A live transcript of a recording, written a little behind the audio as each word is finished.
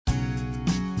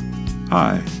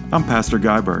Hi, I'm Pastor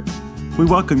Guy Burke. We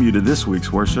welcome you to this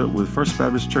week's worship with First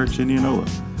Baptist Church Indianola.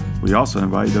 We also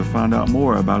invite you to find out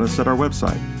more about us at our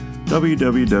website,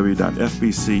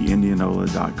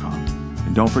 www.fbcindianola.com.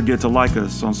 And don't forget to like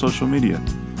us on social media.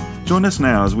 Join us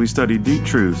now as we study deep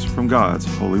truths from God's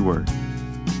holy word.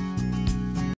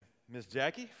 Miss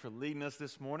Jackie for leading us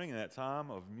this morning in that time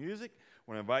of music.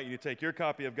 I want to invite you to take your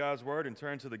copy of God's word and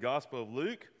turn to the Gospel of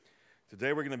Luke.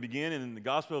 Today we're going to begin in the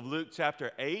Gospel of Luke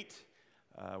chapter 8.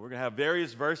 We're going to have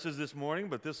various verses this morning,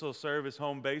 but this will serve as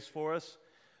home base for us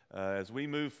as we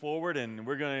move forward. And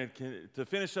we're going to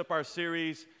finish up our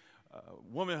series,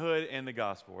 Womanhood and the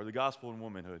Gospel, or the Gospel and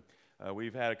Womanhood.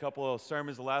 We've had a couple of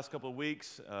sermons the last couple of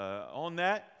weeks on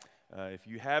that. If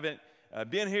you haven't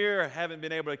been here or haven't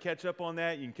been able to catch up on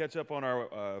that, you can catch up on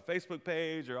our Facebook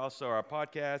page or also our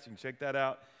podcast. You can check that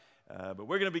out. But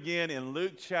we're going to begin in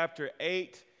Luke chapter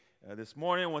 8. This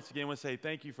morning, once again, I want to say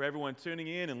thank you for everyone tuning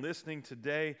in and listening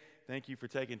today. Thank you for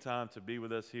taking time to be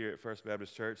with us here at First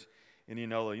Baptist Church in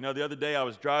Indianola. You know, the other day I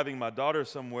was driving my daughter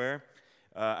somewhere.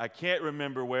 I can't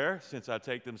remember where, since I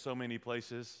take them so many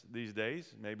places these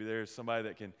days. Maybe there's somebody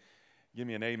that can give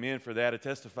me an amen for that, to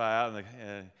testify out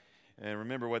and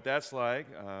remember what that's like.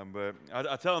 But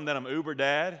I tell them that I'm Uber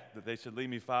Dad, that they should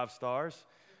leave me 5 stars.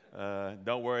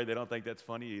 Don't worry, they don't think that's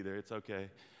funny either. It's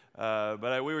okay.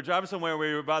 But we were driving somewhere.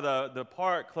 We were by the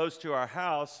park close to our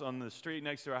house, on the street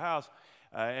next to our house,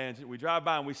 and we drive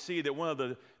by and we see that one of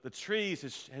the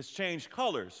trees has changed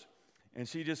colors. And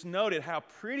she just noted how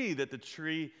pretty that the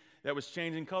tree that was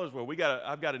changing colors were.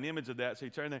 I've got an image of that, so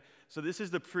you turn there. So this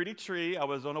is the pretty tree. I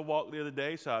was on a walk the other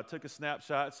day, so I took a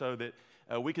snapshot so that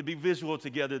we could be visual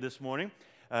together this morning.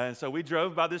 And so we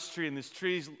drove by this tree, and this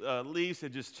tree's leaves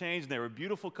had just changed, and they were a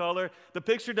beautiful color. The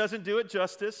picture doesn't do it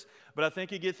justice, but I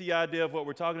think you get the idea of what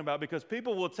we're talking about, because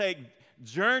people will take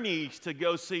journeys to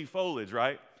go see foliage,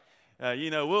 right?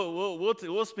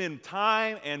 We'll spend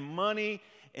time and money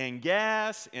and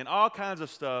gas and all kinds of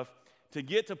stuff to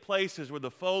get to places where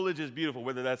the foliage is beautiful,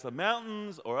 whether that's the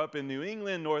mountains or up in New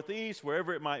England, Northeast,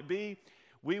 wherever it might be.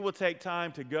 We will take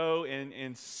time to go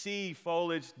and see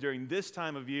foliage during this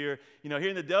time of year. You know, here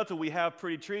in the Delta, we have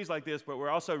pretty trees like this, but we're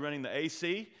also running the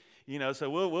AC. You know, so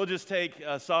we'll just take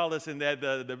solace in that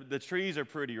the trees are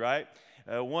pretty, right?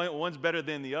 One's better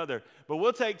than the other. But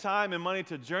we'll take time and money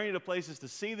to journey to places to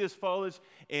see this foliage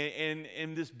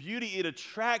and this beauty. It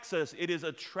attracts us. It is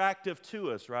attractive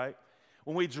to us, right?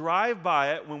 When we drive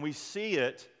by it, when we see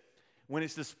it, when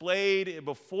it's displayed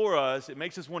before us, it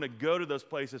makes us want to go to those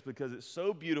places because it's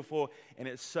so beautiful and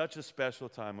it's such a special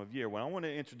time of year. Well, I want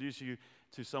to introduce you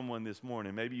to someone this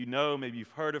morning. Maybe you know, maybe you've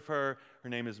heard of her. Her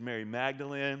name is Mary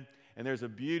Magdalene, and there's a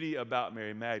beauty about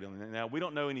Mary Magdalene. Now, we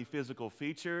don't know any physical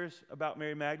features about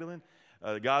Mary Magdalene.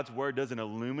 God's Word doesn't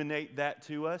illuminate that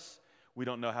to us. We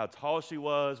don't know how tall she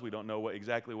was. We don't know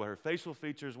exactly what her facial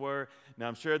features were. Now,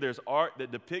 I'm sure there's art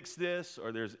that depicts this,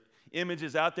 or there's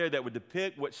images out there that would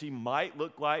depict what she might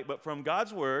look like, but from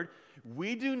God's Word,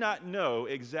 we do not know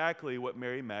exactly what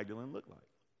Mary Magdalene looked like.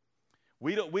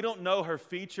 We don't know her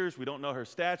features, we don't know her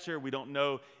stature, we don't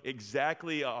know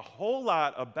exactly a whole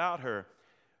lot about her.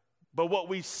 But what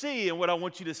we see, and what I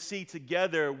want you to see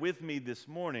together with me this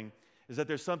morning, is that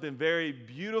there's something very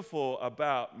beautiful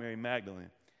about Mary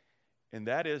Magdalene, and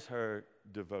that is her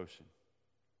devotion.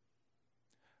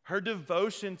 Her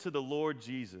devotion to the Lord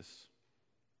Jesus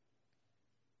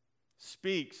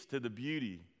speaks to the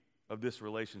beauty of this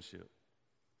relationship.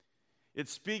 It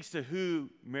speaks to who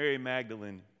Mary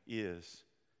Magdalene is.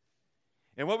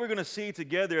 And what we're going to see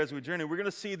together as we journey, we're going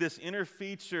to see this inner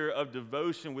feature of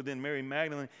devotion within Mary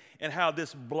Magdalene and how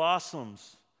this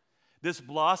blossoms. This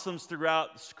blossoms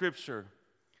throughout Scripture.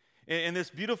 And this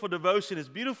beautiful devotion is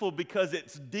beautiful because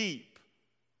it's deep.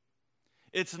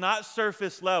 It's not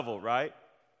surface level, right?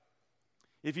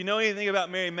 If you know anything about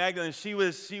Mary Magdalene, she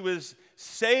was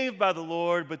saved by the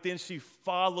Lord, but then she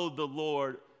followed the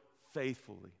Lord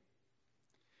faithfully.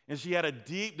 And she had a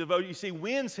deep devotion. You see,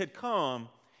 winds had come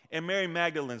in Mary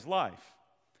Magdalene's life.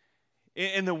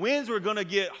 And the winds were going to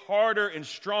get harder and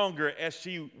stronger as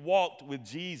she walked with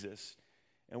Jesus.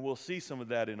 And we'll see some of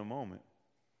that in a moment.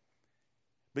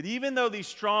 But even though these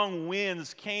strong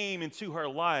winds came into her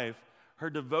life,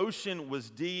 her devotion was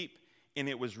deep and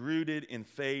it was rooted in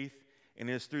faith. And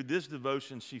it's through this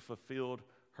devotion she fulfilled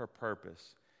her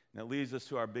purpose. And that leads us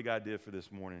to our big idea for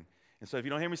this morning. And so if you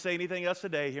don't hear me say anything else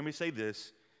today, hear me say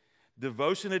this.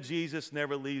 Devotion to Jesus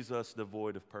never leaves us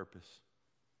devoid of purpose.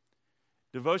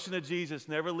 Devotion to Jesus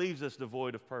never leaves us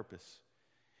devoid of purpose.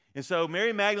 And so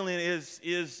Mary Magdalene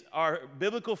is our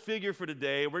biblical figure for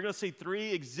today. We're going to see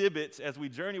 3 exhibits as we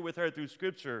journey with her through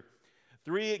Scripture.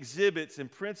 3 exhibits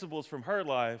and principles from her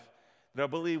life that I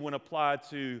believe when applied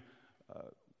to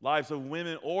lives of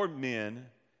women or men,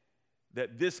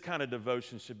 that this kind of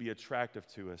devotion should be attractive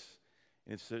to us.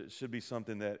 And it should be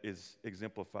something that is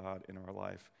exemplified in our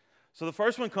life. So the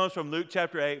first one comes from Luke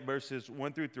chapter 8, verses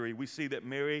 1 through 3. We see that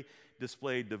Mary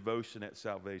displayed devotion at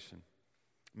salvation.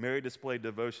 Mary displayed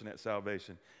devotion at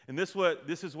salvation. And this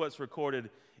is what's recorded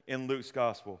in Luke's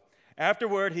gospel.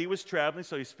 Afterward, he was traveling,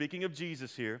 so he's speaking of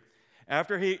Jesus here.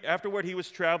 Afterward, he was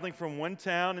traveling from one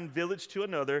town and village to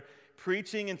another,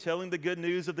 preaching and telling the good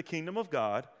news of the kingdom of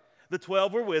God. The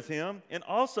 12 were with him, and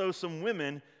also some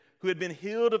women who had been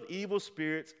healed of evil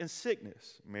spirits and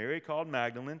sickness. Mary, called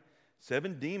Magdalene,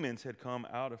 7 demons had come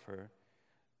out of her.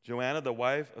 Joanna, the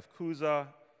wife of Chuza,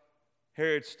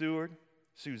 Herod's steward,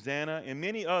 Susanna, and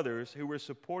many others who were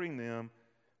supporting them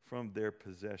from their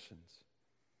possessions.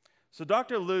 So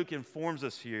Dr. Luke informs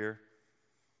us here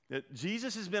that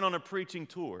Jesus has been on a preaching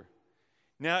tour.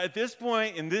 Now, at this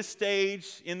point, in this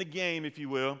stage in the game, if you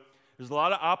will, there's a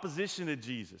lot of opposition to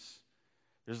Jesus.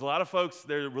 There's a lot of folks,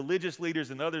 there are religious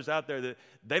leaders and others out there that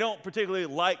they don't particularly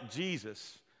like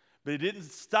Jesus, but it didn't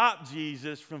stop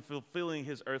Jesus from fulfilling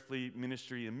his earthly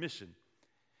ministry and mission.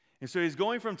 And so he's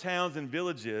going from towns and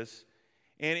villages,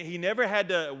 and he never had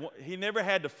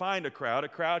to find a crowd. A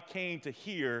crowd came to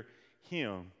hear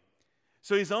him.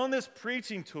 So he's on this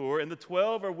preaching tour, and the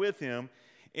 12 are with him,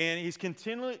 and he's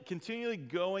continually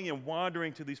going and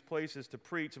wandering to these places to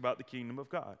preach about the kingdom of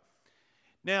God.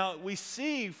 Now, we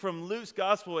see from Luke's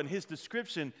gospel and his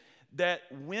description that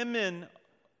women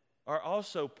are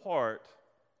also part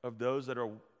of those that are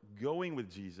going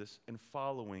with Jesus and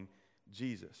following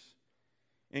Jesus.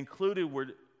 Included were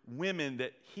women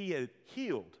that he had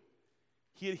healed.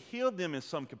 He had healed them in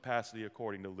some capacity,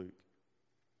 according to Luke.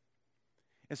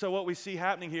 And so what we see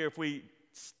happening here, if we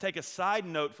take a side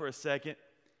note for a second,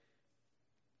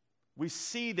 we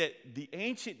see that the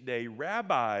ancient day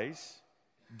rabbis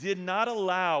did not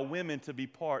allow women to be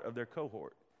part of their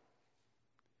cohort.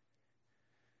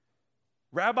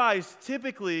 Rabbis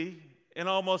typically, and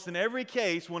almost in every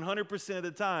case, 100% of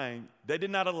the time, they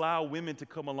did not allow women to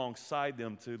come alongside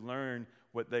them to learn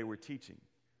what they were teaching.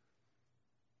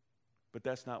 But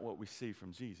that's not what we see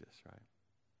from Jesus, right?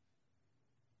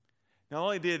 Not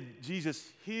only did Jesus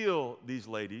heal these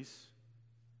ladies,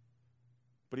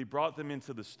 but he brought them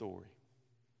into the story.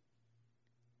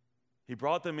 He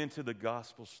brought them into the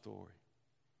gospel story.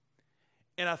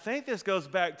 And I think this goes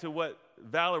back to what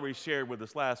Valerie shared with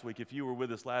us last week. If you were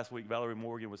with us last week, Valerie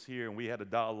Morgan was here, and we had a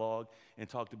dialogue and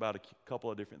talked about a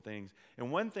couple of different things. And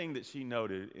one thing that she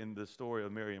noted in the story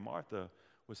of Mary and Martha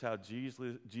was how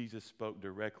Jesus spoke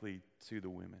directly to the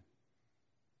women.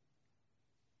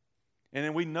 And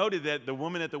then we noted that the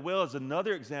woman at the well is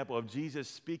another example of Jesus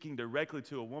speaking directly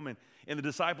to a woman, and the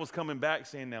disciples coming back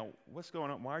saying, now, what's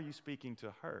going on? Why are you speaking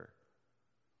to her?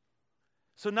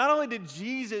 So not only did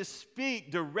Jesus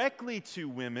speak directly to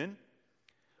women,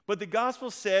 but the gospel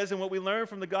says, and what we learn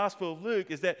from the Gospel of Luke,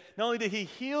 is that not only did he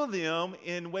heal them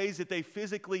in ways that they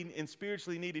physically and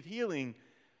spiritually needed healing,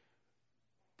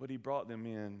 but he brought them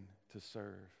in to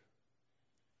serve.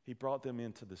 He brought them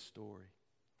into the story.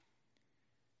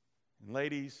 And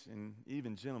ladies and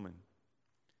even gentlemen,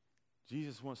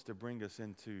 Jesus wants to bring us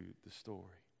into the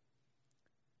story,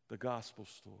 the gospel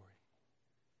story.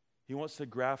 He wants to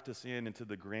graft us into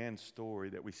the grand story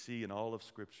that we see in all of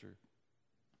Scripture,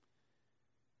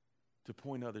 to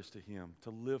point others to him, to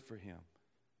live for him,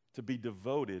 to be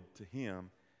devoted to him,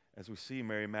 as we see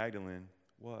Mary Magdalene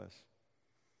was.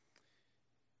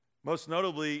 Most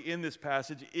notably in this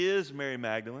passage is Mary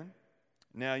Magdalene.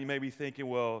 Now you may be thinking,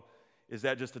 well, is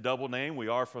that just a double name? We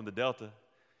are from the Delta.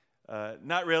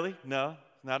 Not really. No,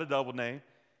 not a double name.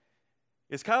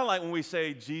 It's kind of like when we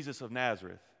say Jesus of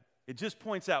Nazareth. It just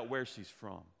points out where she's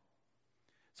from.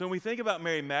 So when we think about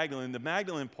Mary Magdalene, the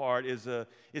Magdalene part is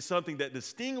something that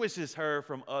distinguishes her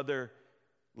from other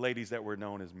ladies that were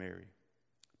known as Mary.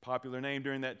 Popular name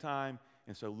during that time,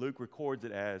 and so Luke records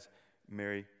it as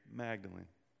Mary Magdalene.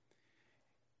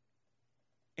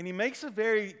 And he makes a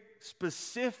very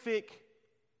specific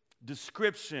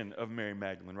description of Mary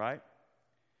Magdalene, right?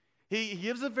 He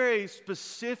gives a very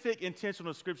specific,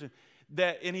 intentional description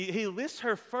and he lists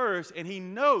her first, and he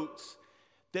notes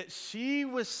that she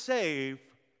was saved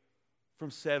from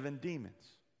 7 demons.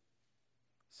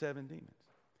 7 demons.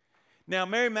 Now,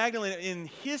 Mary Magdalene in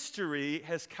history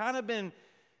has kind of been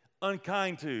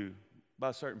unkind to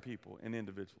by certain people and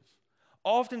individuals.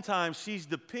 Oftentimes, she's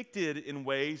depicted in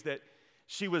ways that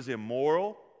she was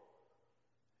immoral,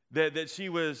 that she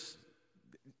was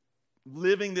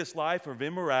living this life of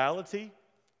immorality,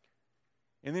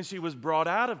 and then she was brought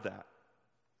out of that.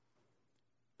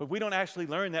 But we don't actually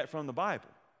learn that from the Bible.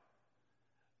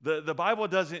 The Bible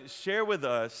doesn't share with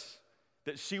us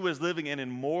that she was living an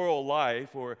immoral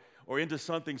life or into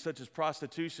something such as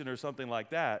prostitution or something like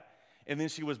that, and then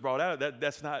she was brought out.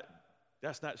 That's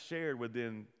not shared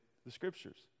within the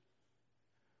Scriptures.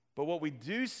 But what we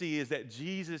do see is that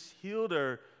Jesus healed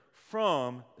her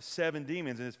from 7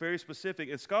 demons, and it's very specific.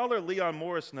 And scholar Leon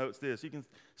Morris notes this. You can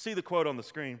see the quote on the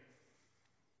screen.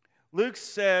 Luke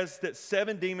says that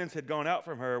 7 demons had gone out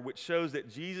from her, which shows that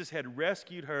Jesus had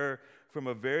rescued her from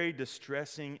a very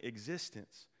distressing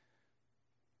existence.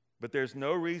 But there's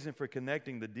no reason for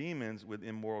connecting the demons with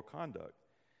immoral conduct.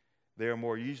 They are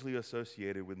more usually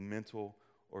associated with mental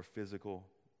or physical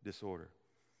disorder.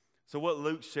 So what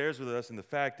Luke shares with us, and the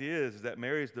fact is that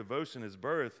Mary's devotion is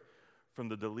birthed from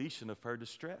the deletion of her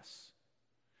distress.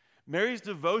 Mary's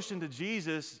devotion to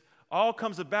Jesus all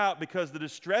comes about because the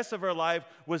distress of her life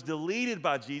was deleted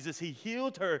by Jesus. He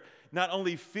healed her not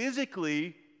only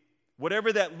physically,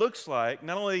 whatever that looks like,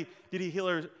 not only did he heal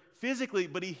her physically,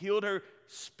 but he healed her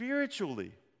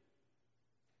spiritually.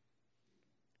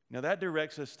 Now that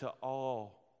directs us to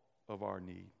all of our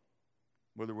need.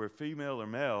 Whether we're female or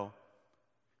male,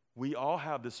 we all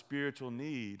have the spiritual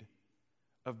need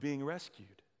of being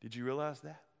rescued. Did you realize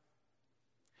that?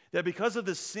 That because of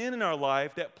the sin in our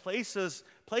life that places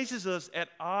us at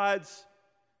odds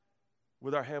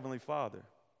with our Heavenly Father,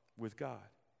 with God.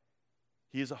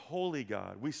 He is a holy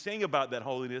God. We sang about that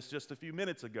holiness just a few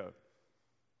minutes ago.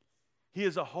 He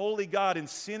is a holy God, and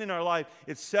sin in our life,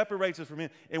 it separates us from Him,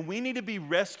 and we need to be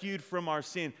rescued from our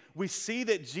sin. We see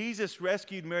that Jesus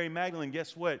rescued Mary Magdalene.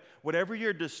 Guess what? Whatever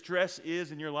your distress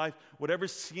is in your life, whatever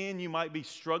sin you might be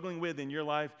struggling with in your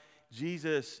life,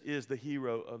 Jesus is the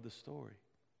hero of the story.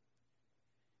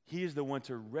 He is the one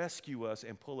to rescue us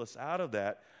and pull us out of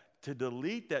that, to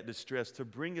delete that distress, to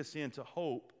bring us into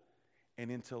hope and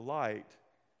into light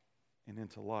and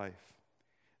into life.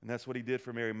 And that's what He did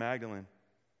for Mary Magdalene.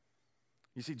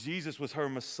 You see, Jesus was her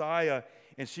Messiah,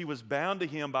 and she was bound to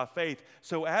Him by faith.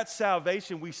 So at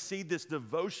salvation, we see this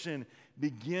devotion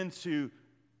begin to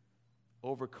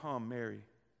overcome Mary.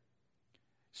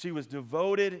 She was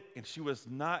devoted, and she was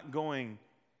not going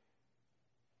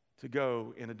to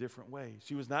go in a different way.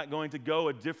 She was not going to go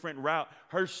a different route.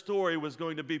 Her story was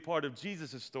going to be part of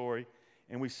Jesus' story,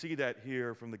 and we see that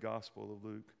here from the Gospel of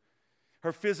Luke.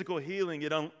 Her physical healing,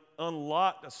 it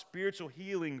unlocked a spiritual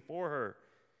healing for her.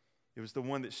 It was the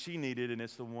one that she needed, and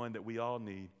it's the one that we all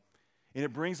need. And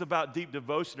it brings about deep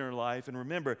devotion in her life. And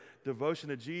remember, devotion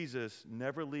to Jesus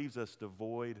never leaves us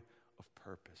devoid of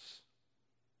purpose.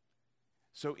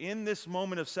 So in this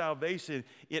moment of salvation,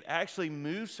 it actually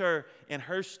moves her and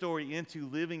her story into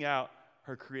living out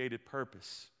her created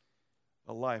purpose,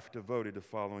 a life devoted to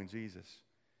following Jesus.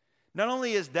 Not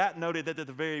only is that noted at the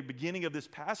very beginning of this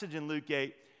passage in Luke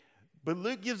 8, but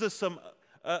Luke gives us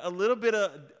a little bit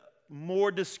of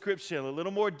more description, a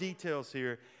little more details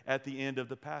here at the end of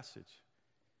the passage.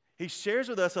 He shares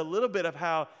with us a little bit of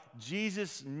how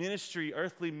Jesus' ministry,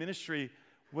 earthly ministry,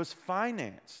 was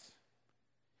financed.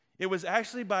 It was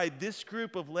actually by this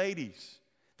group of ladies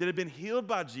that had been healed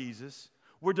by Jesus,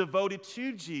 were devoted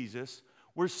to Jesus,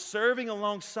 were serving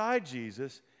alongside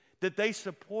Jesus, that they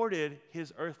supported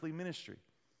His earthly ministry.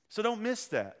 So don't miss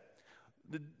that.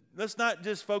 Let's not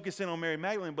just focus in on Mary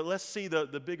Magdalene, but let's see the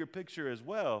bigger picture as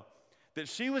well. That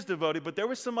she was devoted, but there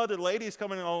were some other ladies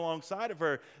coming alongside of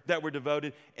her that were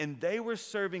devoted, and they were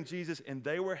serving Jesus, and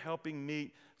they were helping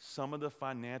meet some of the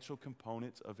financial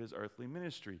components of His earthly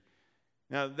ministry.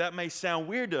 Now, that may sound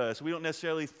weird to us. We don't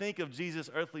necessarily think of Jesus'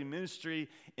 earthly ministry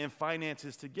and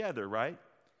finances together, right?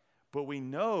 But we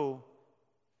know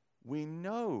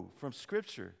from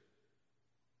Scripture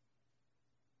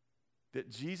that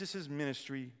Jesus'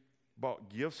 ministry bought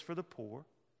gifts for the poor.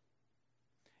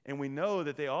 And we know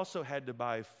that they also had to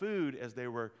buy food as they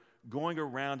were going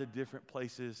around to different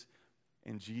places,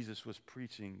 and Jesus was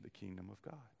preaching the kingdom of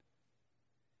God.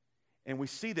 And we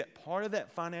see that part of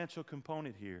that financial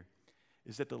component here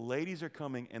is that the ladies are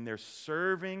coming and they're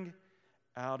serving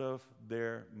out of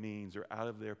their means or out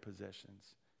of their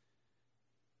possessions.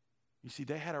 You see,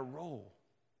 they had a role.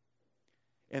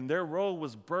 And their role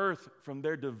was birthed from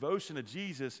their devotion to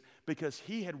Jesus because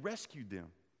He had rescued them.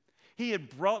 He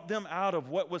had brought them out of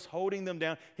what was holding them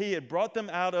down. He had brought them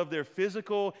out of their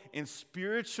physical and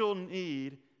spiritual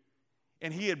need,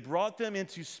 and He had brought them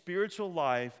into spiritual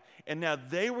life, and now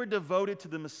they were devoted to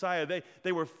the Messiah.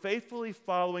 They were faithfully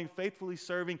following, faithfully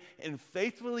serving, and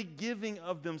faithfully giving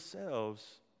of themselves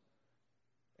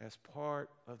as part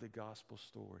of the gospel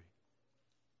story.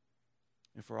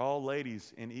 And for all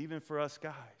ladies, and even for us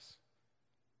guys,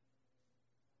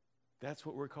 that's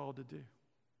what we're called to do.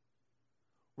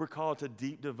 We're called to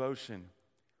deep devotion.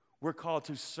 We're called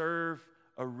to serve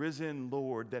a risen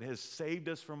Lord that has saved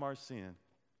us from our sin.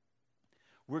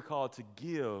 We're called to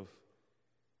give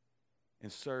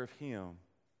and serve Him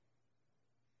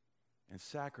and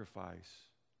sacrifice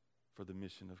for the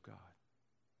mission of God.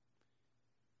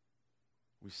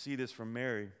 We see this from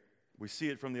Mary. We see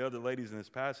it from the other ladies in this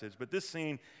passage. But this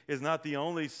scene is not the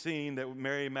only scene that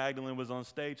Mary Magdalene was on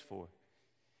stage for.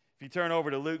 If you turn over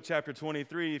to Luke chapter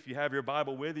 23, if you have your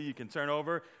Bible with you, you can turn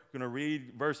over. We're going to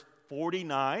read verse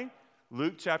 49.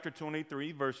 Luke chapter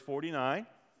 23, verse 49.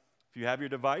 If you have your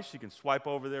device, you can swipe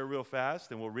over there real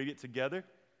fast and we'll read it together.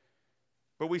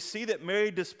 But we see that Mary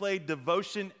displayed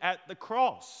devotion at the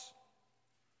cross.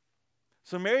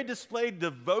 So Mary displayed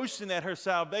devotion at her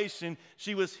salvation.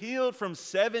 She was healed from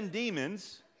 7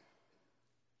 demons.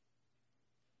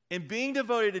 In being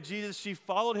devoted to Jesus, she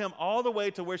followed him all the way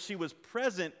to where she was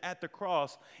present at the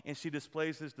cross, and she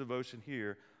displays this devotion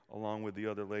here along with the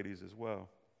other ladies as well.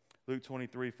 Luke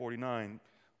 23:49,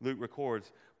 Luke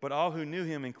records, "But all who knew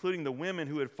him, including the women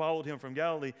who had followed him from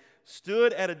Galilee,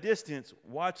 stood at a distance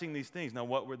watching these things." Now,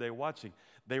 what were they watching?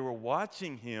 They were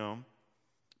watching him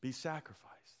be sacrificed.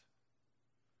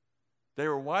 They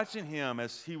were watching him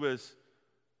as he was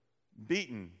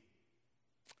beaten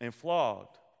and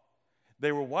flogged.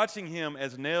 They were watching him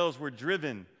as nails were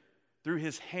driven through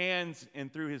his hands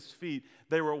and through his feet.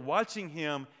 They were watching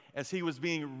him as he was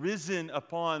being risen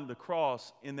upon the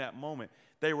cross in that moment.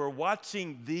 They were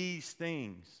watching these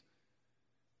things,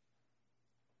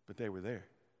 but they were there.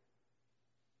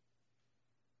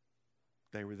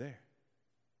 They were there.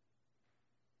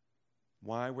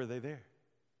 Why were they there?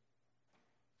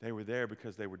 They were there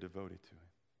because they were devoted to him.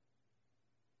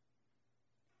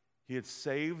 He had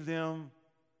saved them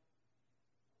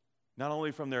not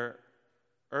only from their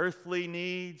earthly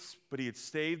needs, but he had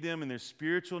saved them in their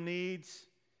spiritual needs.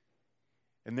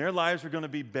 And their lives were going to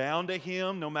be bound to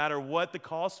him no matter what the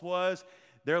cost was.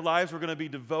 Their lives were going to be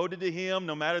devoted to him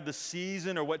no matter the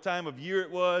season or what time of year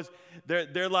it was.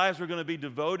 Their lives were going to be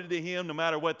devoted to him no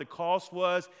matter what the cost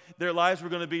was. Their lives were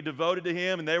going to be devoted to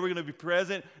him, and they were going to be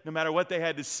present no matter what they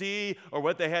had to see or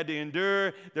what they had to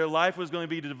endure. Their life was going to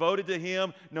be devoted to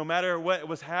him no matter what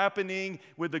was happening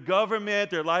with the government.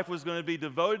 Their life was going to be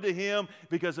devoted to him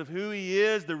because of who he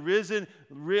is, the risen,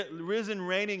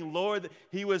 reigning Lord.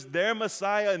 He was their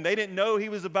Messiah, and they didn't know he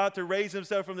was about to raise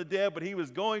himself from the dead, but he was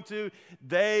going to.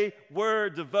 They were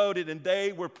devoted, and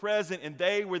they were present, and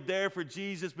they were there for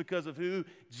Jesus because of who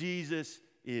Jesus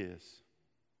is.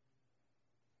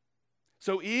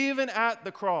 So even at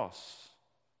the cross,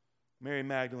 Mary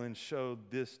Magdalene showed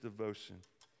this devotion.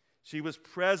 She was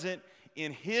present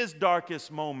in his darkest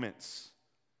moments.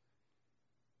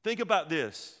 Think about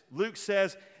this. Luke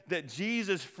says that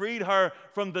Jesus freed her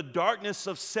from the darkness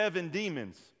of 7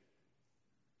 demons.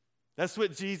 That's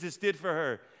what Jesus did for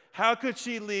her. How could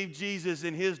she leave Jesus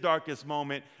in his darkest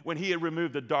moment when he had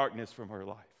removed the darkness from her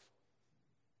life?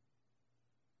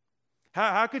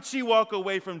 How could she walk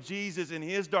away from Jesus in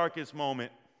his darkest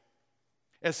moment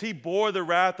as he bore the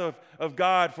wrath of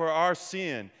God for our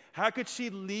sin? How could she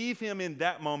leave him in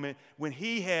that moment when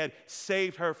he had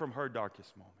saved her from her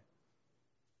darkest moment?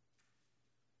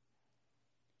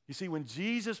 You see, when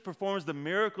Jesus performs the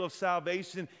miracle of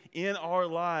salvation in our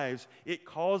lives, it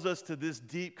calls us to this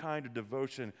deep kind of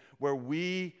devotion where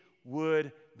we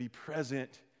would be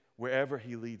present wherever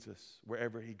he leads us,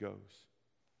 wherever he goes.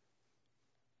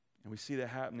 And we see that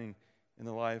happening in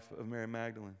the life of Mary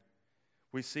Magdalene.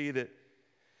 We see that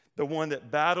the one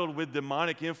that battled with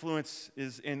demonic influence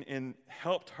and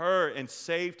helped her and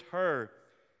saved her.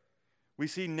 We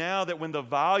see now that when the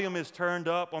volume is turned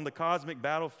up on the cosmic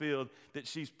battlefield, that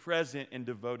she's present and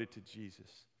devoted to Jesus.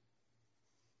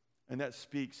 And that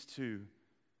speaks to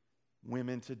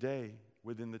women today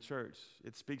within the church.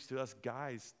 It speaks to us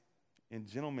guys and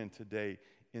gentlemen today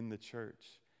in the church.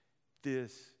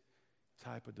 This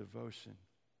type of devotion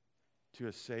to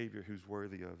a Savior who's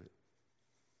worthy of it.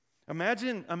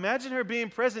 Imagine her being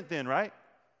present then, right?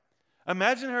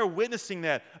 Imagine her witnessing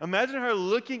that. Imagine her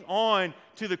looking on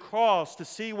to the cross to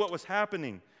see what was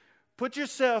happening. Put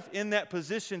yourself in that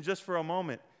position just for a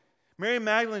moment. Mary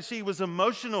Magdalene, she was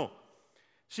emotional.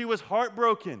 She was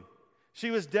heartbroken. She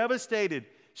was devastated.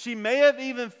 She may have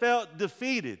even felt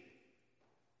defeated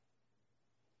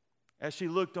as she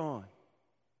looked on.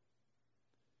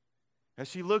 As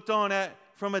she looked on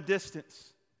from a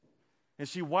distance and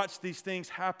she watched these things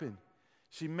happen.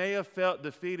 She may have felt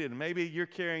defeated. Maybe you're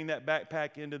carrying that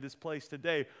backpack into this place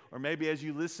today. Or maybe as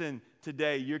you listen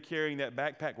today, you're carrying that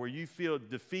backpack where you feel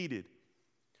defeated.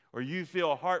 Or you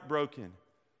feel heartbroken.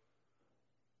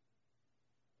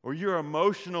 Or you're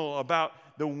emotional about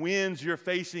the winds you're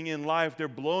facing in life. They're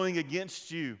blowing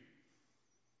against you.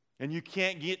 And you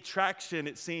can't get traction,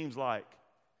 it seems like.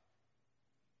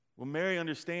 Well, Mary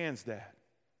understands that.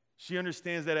 She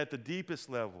understands that at the deepest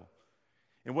level.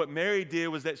 And what Mary did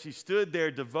was that she stood there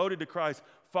devoted to Christ,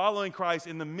 following Christ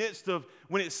in the midst of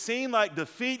when it seemed like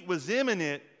defeat was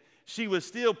imminent, she was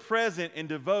still present and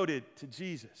devoted to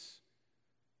Jesus.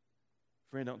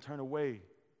 Friend, don't turn away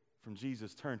from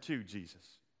Jesus, turn to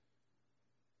Jesus.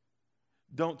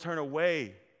 Don't turn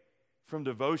away from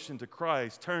devotion to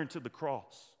Christ, turn to the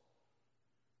cross.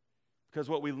 Because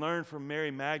what we learned from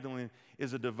Mary Magdalene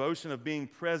is a devotion of being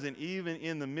present even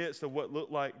in the midst of what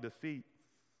looked like defeat.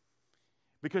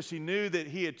 Because she knew that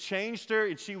he had changed her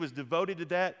and she was devoted to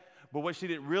that, but what she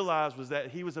didn't realize was that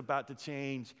he was about to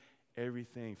change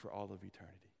everything for all of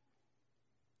eternity.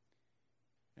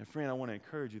 And friend, I want to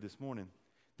encourage you this morning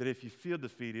that if you feel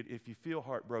defeated, if you feel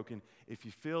heartbroken, if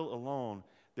you feel alone,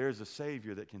 there's a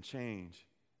Savior that can change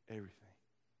everything.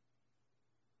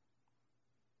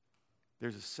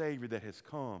 There's a Savior that has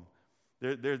come.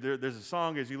 There's a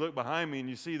song as you look behind me and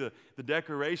you see the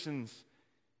decorations.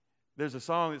 There's a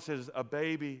song that says, "A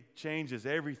baby changes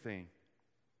everything."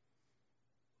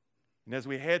 And as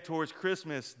we head towards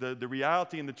Christmas, the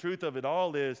reality and the truth of it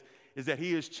all is that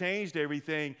He has changed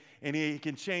everything, and He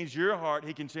can change your heart.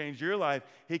 He can change your life.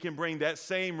 He can bring that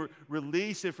same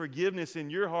release and forgiveness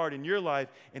in your heart and your life,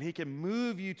 and He can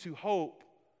move you to hope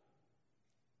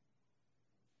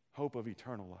of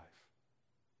eternal life.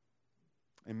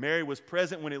 And Mary was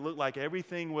present when it looked like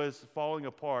everything was falling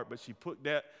apart, but she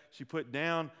put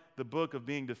down the book of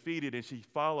being defeated, and she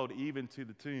followed even to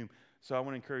the tomb. So I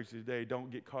want to encourage you today, don't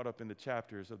get caught up in the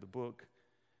chapters of the book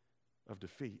of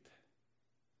defeat.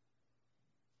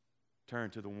 Turn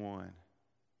to the one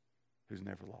who's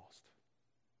never lost.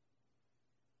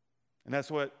 And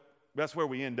that's where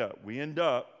we end up. We end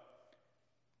up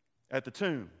at the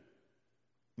tomb.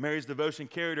 Mary's devotion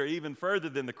carried her even further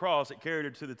than the cross. It carried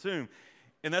her to the tomb.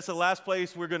 And that's the last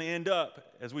place we're going to end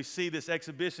up as we see this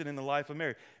exhibition in the life of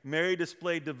Mary. Mary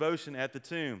displayed devotion at the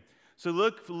tomb. So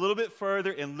look a little bit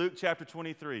further in Luke chapter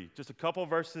 23, just a couple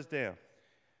verses down.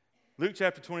 Luke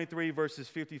chapter 23, verses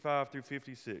 55 through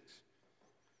 56.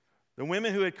 The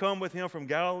women who had come with him from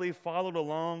Galilee followed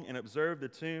along and observed the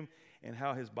tomb and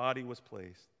how his body was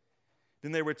placed.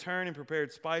 Then they returned and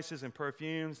prepared spices and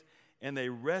perfumes, and they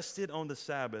rested on the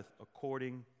Sabbath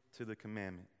according to the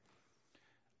commandment.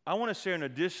 I want to share an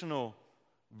additional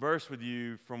verse with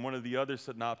you from one of the other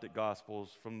synoptic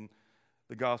gospels, from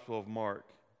the Gospel of Mark.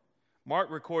 Mark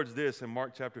records this in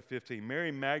Mark chapter 15.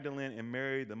 Mary Magdalene and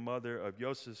Mary, the mother of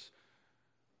Joseph,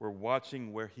 were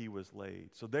watching where he was laid.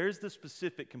 So there's the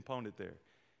specific component there.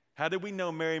 How did we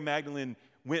know Mary Magdalene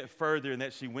went further and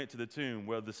that she went to the tomb?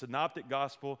 Well, the synoptic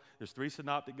gospel, there's 3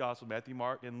 synoptic gospels, Matthew,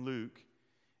 Mark, and Luke.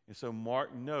 And so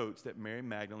Mark notes that Mary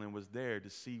Magdalene was there to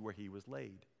see where he was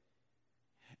laid.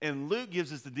 And Luke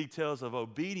gives us the details of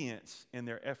obedience in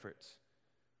their efforts.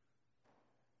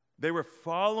 They were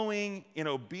following in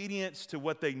obedience to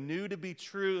what they knew to be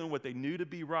true and what they knew to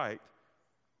be right.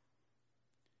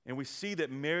 And we see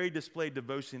that Mary displayed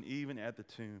devotion even at the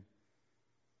tomb.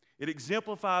 It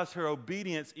exemplifies her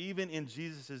obedience even in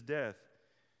Jesus' death.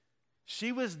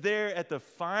 She was there at the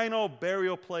final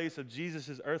burial place of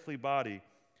Jesus' earthly body.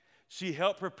 She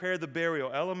helped prepare the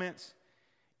burial elements,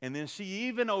 and then she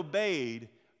even obeyed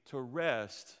to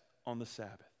rest on the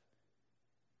Sabbath.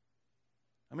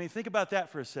 I mean, think about that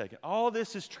for a second. All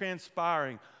this is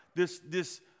transpiring.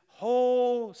 This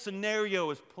whole scenario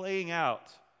is playing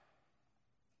out.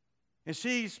 And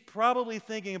she's probably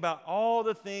thinking about all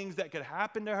the things that could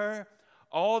happen to her,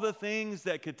 all the things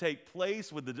that could take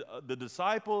place with the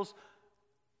disciples,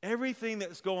 everything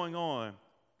that's going on.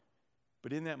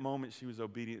 But in that moment, she was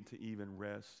obedient to even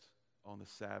rest on the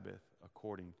Sabbath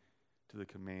according to the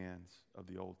commands of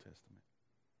the Old Testament.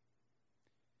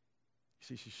 You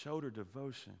see, she showed her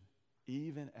devotion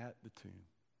even at the tomb.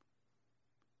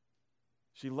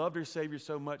 She loved her Savior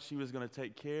so much she was going to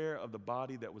take care of the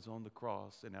body that was on the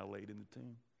cross and now laid in the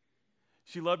tomb.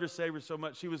 She loved her Savior so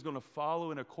much she was going to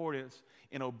follow in accordance,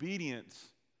 in obedience,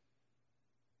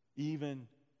 even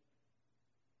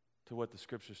to what the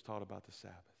Scriptures taught about the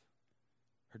Sabbath.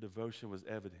 Her devotion was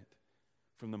evident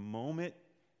from the moment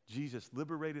Jesus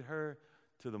liberated her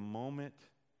to the moment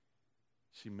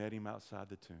she met him outside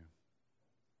the tomb.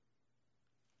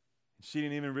 She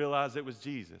didn't even realize it was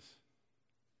Jesus.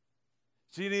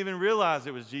 She didn't even realize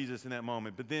it was Jesus in that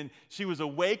moment. But then she was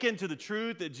awakened to the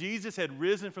truth that Jesus had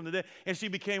risen from the dead, and she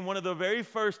became one of the very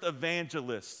first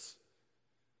evangelists.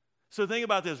 So think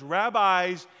about this.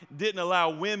 Rabbis didn't allow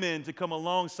women to come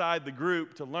alongside the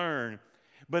group to learn.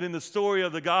 But in the story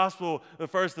of the gospel, the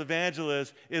first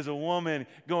evangelist is a woman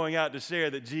going out to share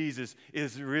that Jesus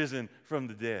is risen from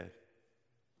the dead.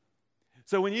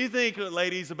 So when you think,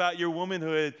 ladies, about your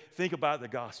womanhood, think about the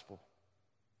gospel.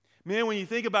 Men, when you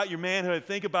think about your manhood,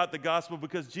 think about the gospel,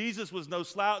 because Jesus was no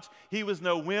slouch. He was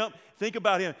no wimp. Think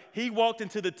about him. He walked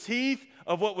into the teeth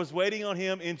of what was waiting on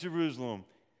him in Jerusalem,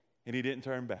 and he didn't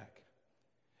turn back.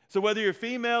 So whether you're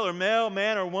female or male,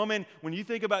 man or woman, when you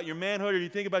think about your manhood or you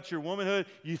think about your womanhood,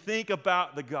 you think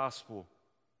about the gospel,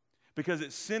 because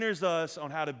it centers us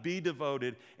on how to be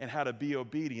devoted and how to be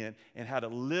obedient and how to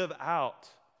live out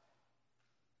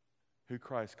who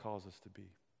Christ calls us to be.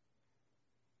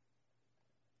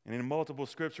 And in multiple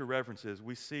scripture references,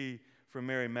 we see from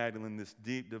Mary Magdalene this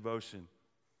deep devotion.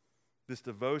 This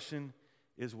devotion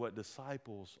is what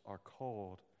disciples are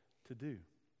called to do.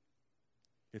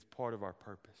 It's part of our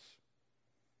purpose.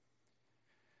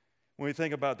 When we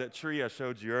think about that tree I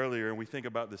showed you earlier, and we think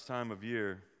about this time of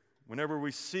year, whenever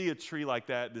we see a tree like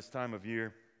that this time of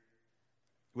year,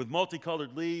 with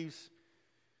multicolored leaves,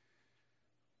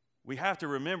 we have to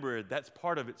remember that's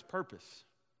part of its purpose.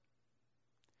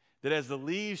 That as the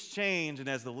leaves change and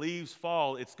as the leaves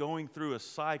fall, it's going through a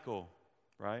cycle,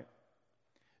 right?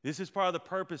 This is part of the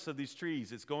purpose of these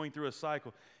trees. It's going through a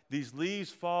cycle. These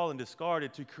leaves fall and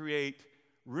discarded to create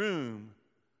room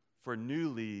for new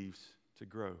leaves to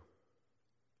grow.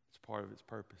 It's part of its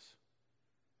purpose.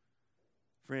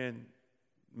 Friend,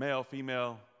 male,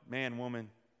 female, man, woman,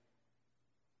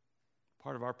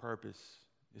 part of our purpose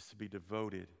is to be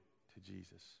devoted to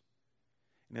Jesus.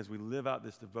 And as we live out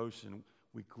this devotion,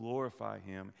 we glorify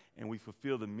him and we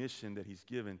fulfill the mission that he's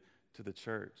given to the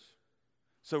church.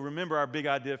 So remember our big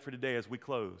idea for today as we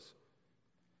close.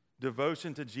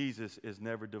 Devotion to Jesus is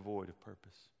never devoid of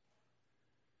purpose.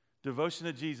 Devotion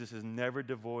to Jesus is never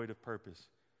devoid of purpose.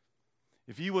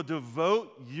 If you will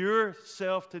devote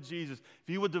yourself to Jesus, if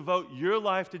you will devote your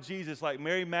life to Jesus like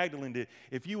Mary Magdalene did,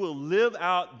 if you will live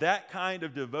out that kind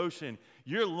of devotion,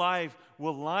 your life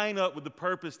will line up with the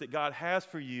purpose that God has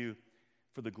for you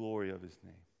for the glory of his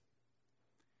name.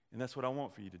 And that's what I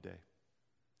want for you today.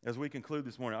 As we conclude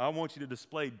this morning, I want you to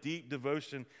display deep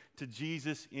devotion to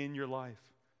Jesus in your life.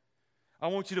 I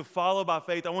want you to follow by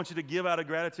faith. I want you to give out of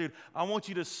gratitude. I want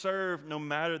you to serve no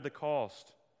matter the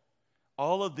cost.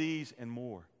 All of these and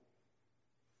more.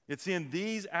 It's in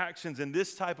these actions and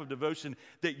this type of devotion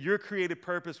that your creative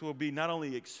purpose will be not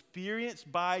only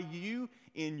experienced by you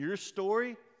in your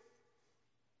story,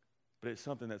 but it's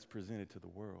something that's presented to the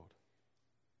world.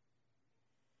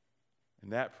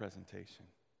 And that presentation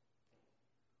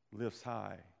lifts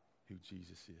high who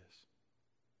Jesus is.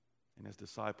 And as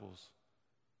disciples,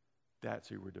 that's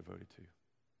who we're devoted to.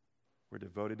 We're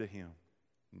devoted to him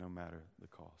no matter the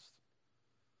cost.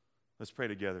 Let's pray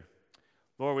together.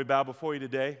 Lord, we bow before you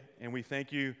today, and we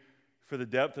thank you for the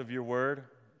depth of your word.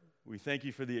 We thank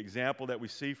you for the example that we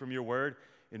see from your word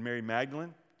in Mary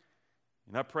Magdalene.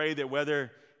 And I pray that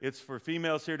whether it's for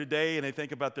females here today and they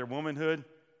think about their womanhood,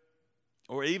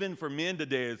 or even for men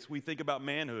today as we think about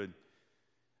manhood,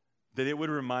 that it would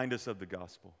remind us of the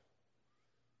gospel.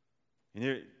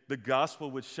 And the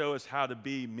gospel would show us how to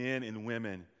be men and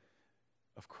women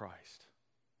of Christ.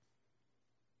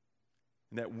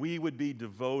 And that we would be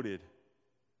devoted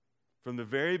from the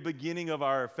very beginning of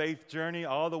our faith journey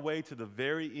all the way to the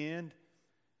very end.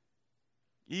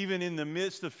 Even in the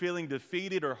midst of feeling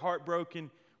defeated or heartbroken,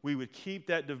 we would keep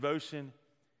that devotion.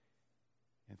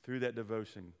 And through that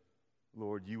devotion,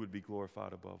 Lord, you would be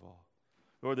glorified above all.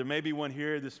 Lord, there may be one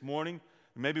here this morning,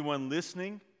 there may be one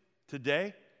listening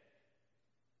today,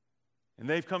 and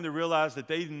they've come to realize that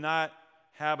they do not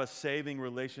have a saving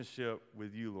relationship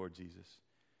with you, Lord Jesus.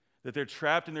 That they're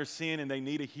trapped in their sin and they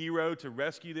need a hero to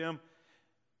rescue them,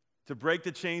 to break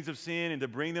the chains of sin and to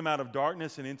bring them out of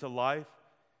darkness and into life.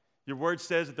 Your word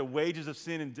says that the wages of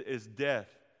sin is death,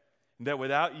 and that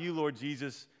without you, Lord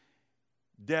Jesus,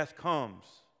 death comes.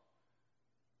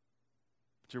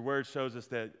 But your word shows us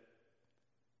that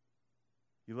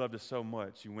you loved us so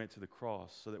much, you went to the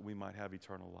cross so that we might have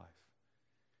eternal life.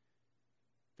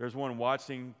 There's one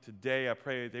watching today. I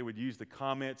pray that they would use the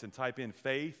comments and type in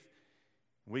faith.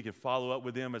 We can follow up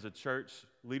with them as a church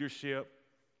leadership,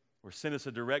 or send us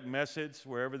a direct message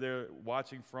wherever they're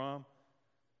watching from.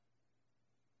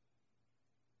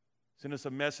 Send us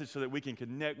a message so that we can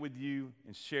connect with you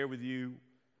and share with you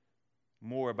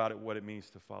more about what it means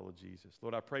to follow Jesus.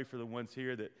 Lord, I pray for the ones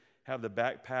here that have the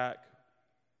backpack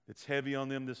that's heavy on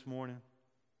them this morning.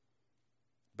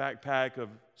 Backpack of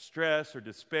stress or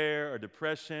despair or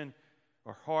depression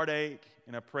or heartache.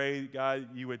 And I pray, God,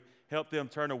 you would help them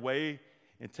turn away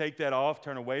and take that off,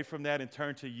 turn away from that and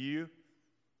turn to you.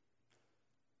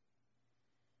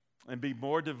 and be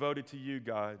more devoted to you,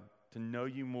 God, to know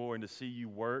you more and to see you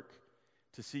work,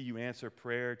 to see you answer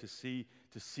prayer, to see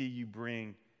you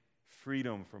bring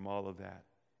freedom from all of that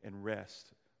and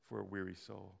rest for a weary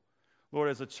soul. Lord,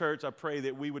 as a church, I pray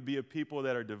that we would be a people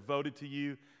that are devoted to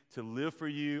you, to live for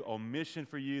you, on mission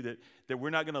for you, that we're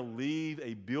not going to leave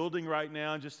a building right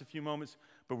now in just a few moments,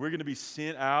 but we're going to be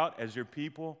sent out as your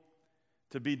people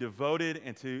to be devoted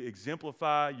and to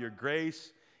exemplify your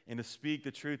grace and to speak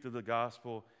the truth of the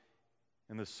gospel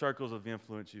in the circles of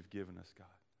influence you've given us, God.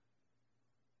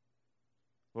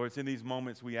 Lord, it's in these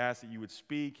moments we ask that you would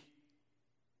speak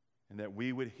and that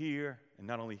we would hear, and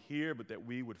not only hear, but that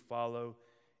we would follow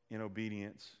in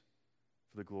obedience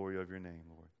for the glory of your name,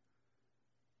 Lord.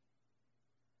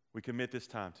 We commit this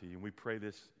time to you, and we pray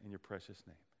this in your precious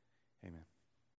name. Amen.